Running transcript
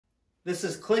This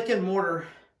is Click and Mortar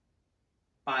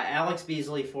by Alex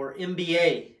Beasley for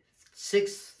MBA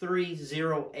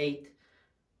 6308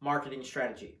 Marketing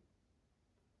Strategy.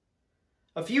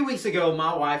 A few weeks ago,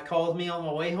 my wife called me on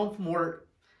my way home from work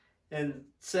and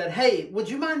said, "Hey, would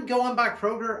you mind going by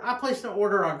Kroger? I placed an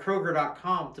order on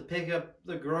Kroger.com to pick up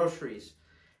the groceries.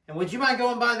 And would you mind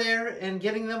going by there and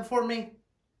getting them for me?"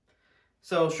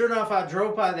 So sure enough, I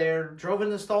drove by there, drove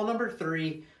into stall number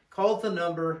 3, called the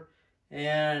number,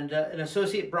 and an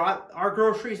associate brought our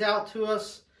groceries out to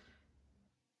us,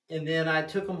 and then I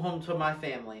took them home to my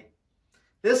family.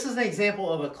 This is an example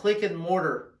of a click and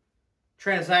mortar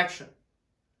transaction.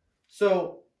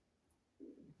 So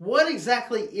what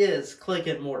exactly is click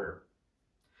and mortar?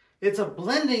 It's a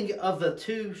blending of the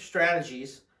two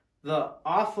strategies, the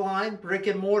offline brick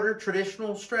and mortar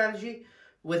traditional strategy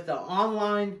with the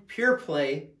online pure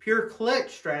play, pure click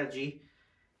strategy,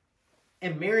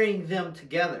 and marrying them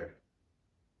together.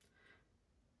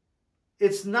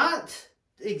 It's not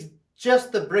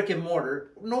just the brick and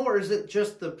mortar, nor is it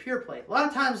just the pure play. A lot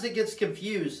of times it gets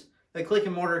confused. The click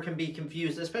and mortar can be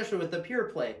confused, especially with the pure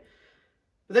play.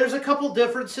 But there's a couple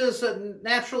differences.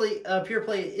 Naturally, pure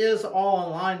play is all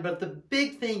online, but the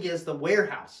big thing is the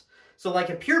warehouse. So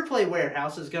like a pure play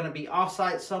warehouse is going to be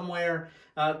offsite somewhere.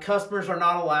 Customers are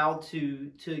not allowed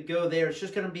to go there. It's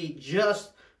just going to be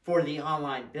just for the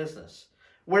online business.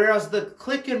 Whereas the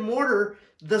click and mortar,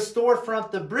 the storefront,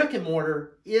 the brick and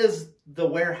mortar is the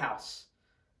warehouse.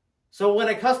 So when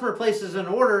a customer places an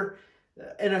order,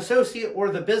 an associate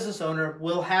or the business owner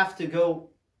will have to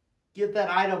go get that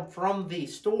item from the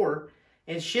store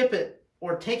and ship it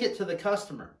or take it to the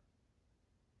customer.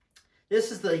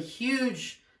 This is the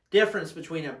huge difference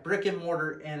between a brick and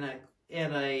mortar and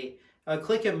a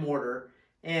click and mortar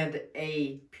and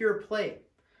a pure play.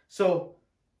 So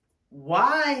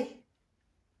why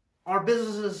are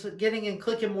businesses getting in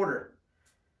click and mortar?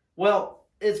 Well,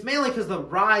 it's mainly because of the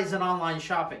rise in online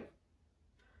shopping.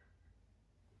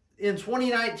 In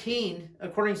 2019,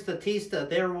 according to Statista,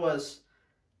 there was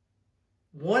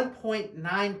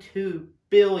 1.92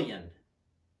 billion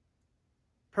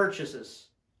purchases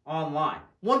online.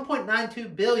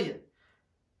 1.92 billion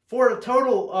for a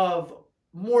total of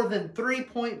more than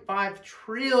 $3.5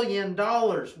 trillion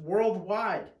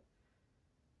worldwide.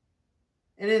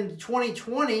 And in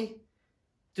 2020,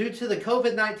 due to the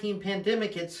COVID-19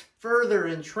 pandemic, it's further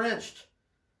entrenched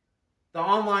the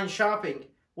online shopping.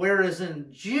 Whereas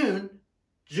in June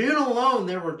alone,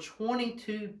 there were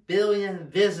 22 billion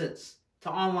visits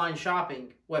to online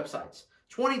shopping websites.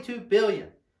 22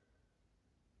 billion.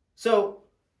 So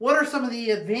what are some of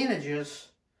the advantages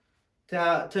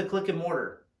to click and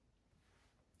mortar?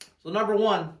 So number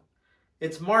one,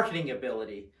 it's marketing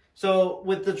ability. So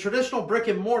with the traditional brick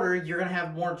and mortar, you're going to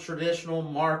have more traditional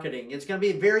marketing. It's going to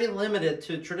be very limited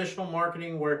to traditional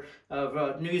marketing where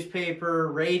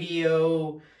newspaper,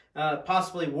 radio,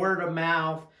 possibly word of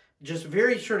mouth, just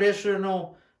very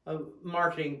traditional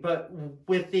marketing. But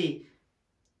with the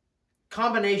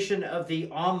combination of the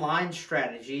online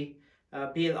strategy,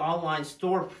 be it online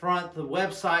storefront, the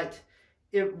website,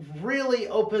 it really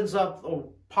opens up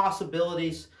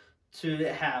possibilities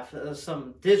to have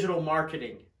some digital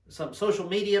marketing, some social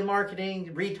media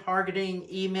marketing, retargeting,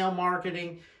 email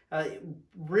marketing,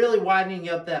 really widening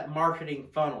up that marketing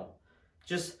funnel.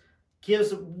 Just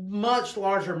gives much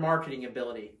larger marketing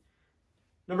ability.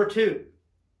 Number two,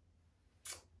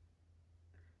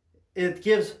 it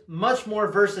gives much more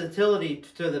versatility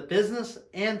to the business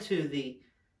and to the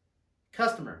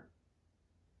customer.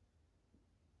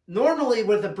 Normally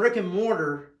with a brick and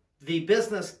mortar, the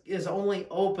business is only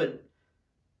open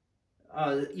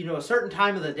a certain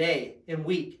time of the day and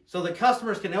week. So the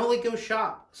customers can only go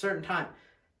shop a certain time.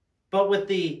 But with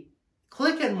the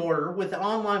click and mortar, with the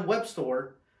online web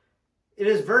store, it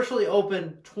is virtually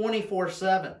open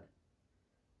 24/7.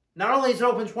 Not only is it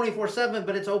open 24/7,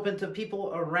 but it's open to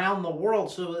people around the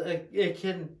world, so it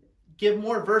can give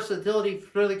more versatility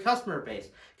for the customer base.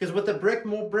 Because with the brick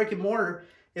and mortar,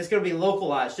 it's going to be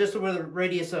localized, just with a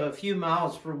radius of a few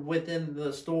miles from within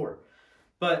the store.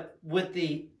 But with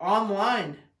the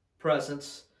online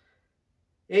presence,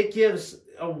 it gives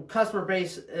a customer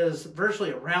base is virtually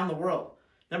around the world.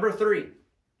 Number three,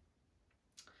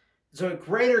 it's a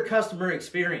greater customer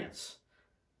experience.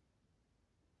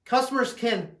 Customers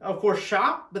can, of course,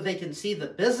 shop, but they can see the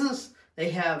business.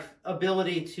 They have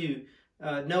ability to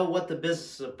know what the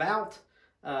business is about.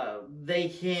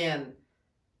 The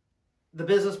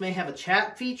business may have a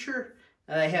chat feature.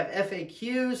 They have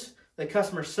FAQs. The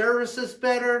customer service is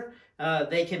better.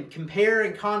 They can compare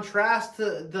and contrast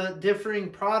the differing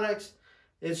products.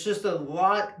 It's just a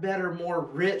lot better, more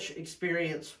rich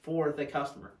experience for the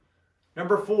customer.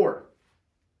 Number 4,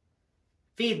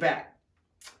 feedback.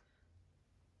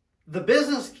 The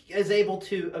business is able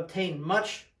to obtain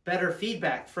much better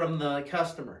feedback from the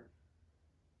customer.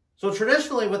 So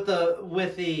traditionally with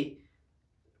the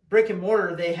brick and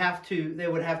mortar, they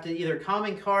would have to either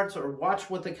comment cards or watch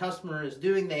what the customer is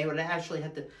doing. They would actually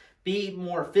have to be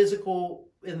more physical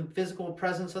in the physical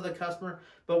presence of the customer.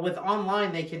 But with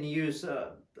online, they can use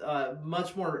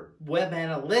much more web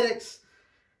analytics,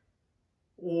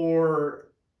 or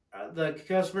the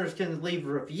customers can leave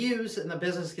reviews and the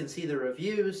business can see the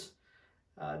reviews.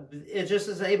 It just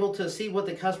is able to see what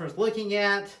the customer is looking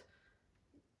at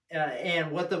and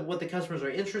what the customers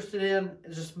are interested in.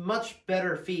 It's just much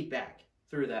better feedback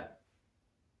through that.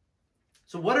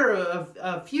 So what are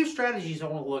a few strategies I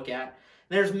want to look at?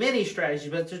 There's many strategies,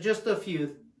 but just a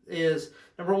few. Is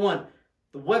number 1,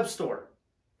 the web store.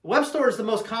 The web store is the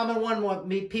most common one. What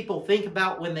people think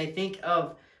about when they think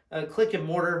of click and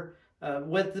mortar.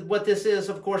 What this is,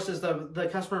 of course, is the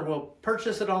customer will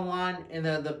purchase it online and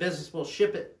the business will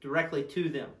ship it directly to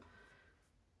them.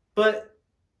 But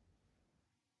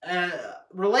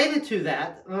related to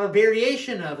that, a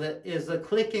variation of it is the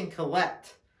click and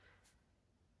collect.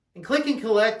 And click and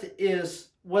collect is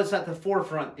what's at the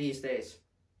forefront these days,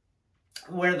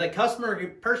 where the customer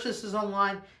purchases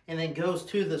online and then goes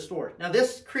to the store. Now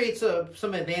this creates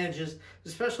some advantages,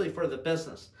 especially for the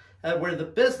business, where the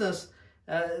business,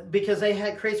 because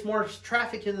creates more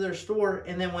traffic into their store,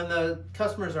 and then when the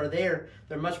customers are there,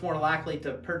 they're much more likely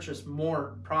to purchase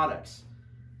more products.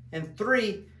 And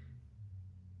 3,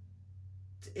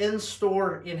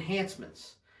 in-store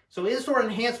enhancements. So in-store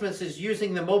enhancements is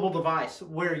using the mobile device.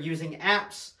 We're using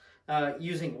apps,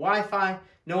 using Wi-Fi,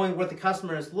 knowing what the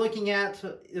customer is looking at,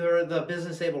 or the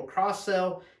business able to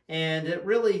cross-sell, and it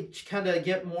really kind of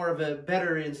get more of a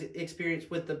better experience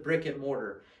with the brick and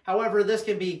mortar. However, this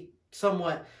can be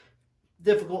somewhat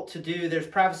difficult to do. There's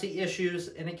privacy issues,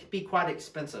 and it can be quite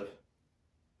expensive.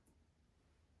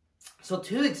 So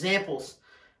 2 examples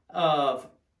of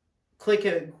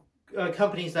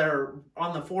companies that are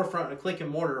on the forefront of click and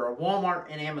mortar are Walmart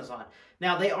and Amazon.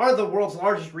 Now, they are the world's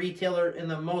largest retailer and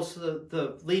most of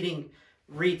the leading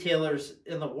retailers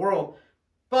in the world,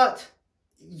 but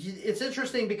it's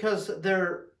interesting because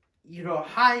they're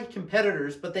high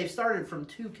competitors, but they've started from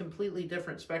 2 completely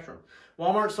different spectrums.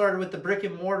 Walmart started with the brick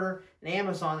and mortar, and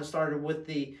Amazon has started with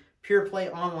the pure play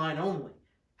online only.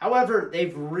 However, they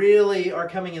really are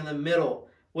coming in the middle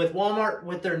with Walmart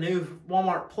with their new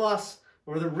Walmart Plus,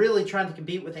 where they're really trying to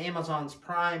compete with Amazon's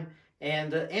Prime,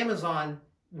 and Amazon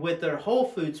with their Whole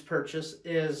Foods purchase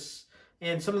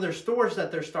and some of their stores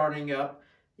that they're starting up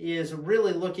is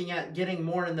really looking at getting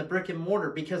more in the brick and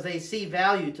mortar because they see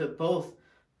value to both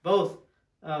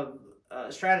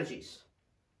strategies.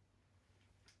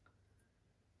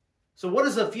 So what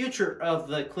is the future of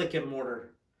the click and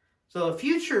mortar? So the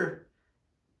future,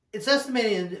 it's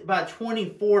estimated by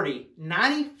 2040,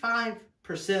 95%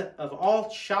 of all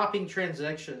shopping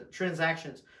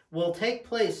transactions will take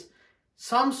place,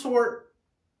 some sort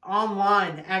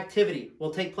online activity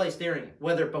will take place during it,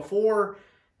 whether before,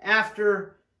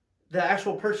 after the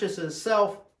actual purchase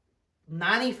itself.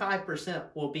 95%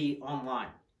 will be online.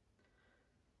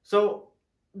 So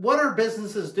what are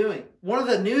businesses doing? One of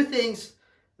the new things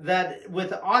that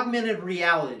with augmented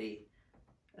reality,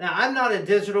 now I'm not a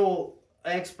digital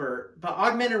expert, but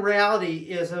augmented reality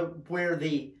is where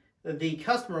the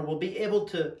customer will be able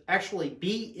to actually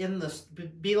be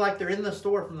like they're in the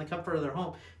store from the comfort of their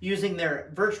home, using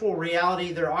their virtual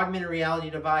reality, their augmented reality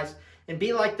device, and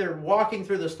be like they're walking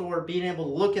through the store, being able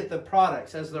to look at the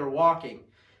products as they're walking,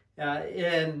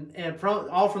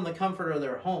 all from the comfort of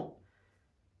their home.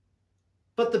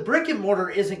 But the brick and mortar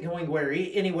isn't going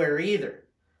anywhere either.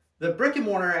 The brick and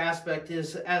mortar aspect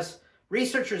is, as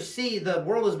researchers see, the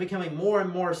world is becoming more and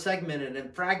more segmented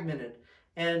and fragmented,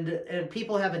 and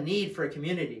people have a need for a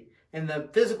community. And the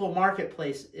physical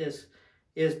marketplace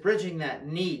is bridging that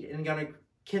need and going to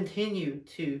continue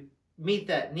to meet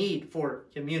that need for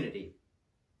community.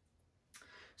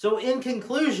 So in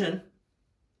conclusion,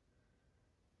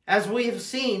 as we have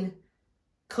seen,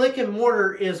 click and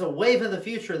mortar is a wave of the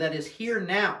future that is here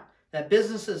now, that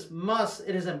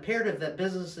it is imperative that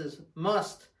businesses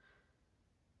must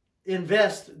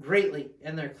invest greatly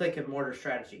in their click and mortar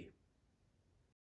strategy.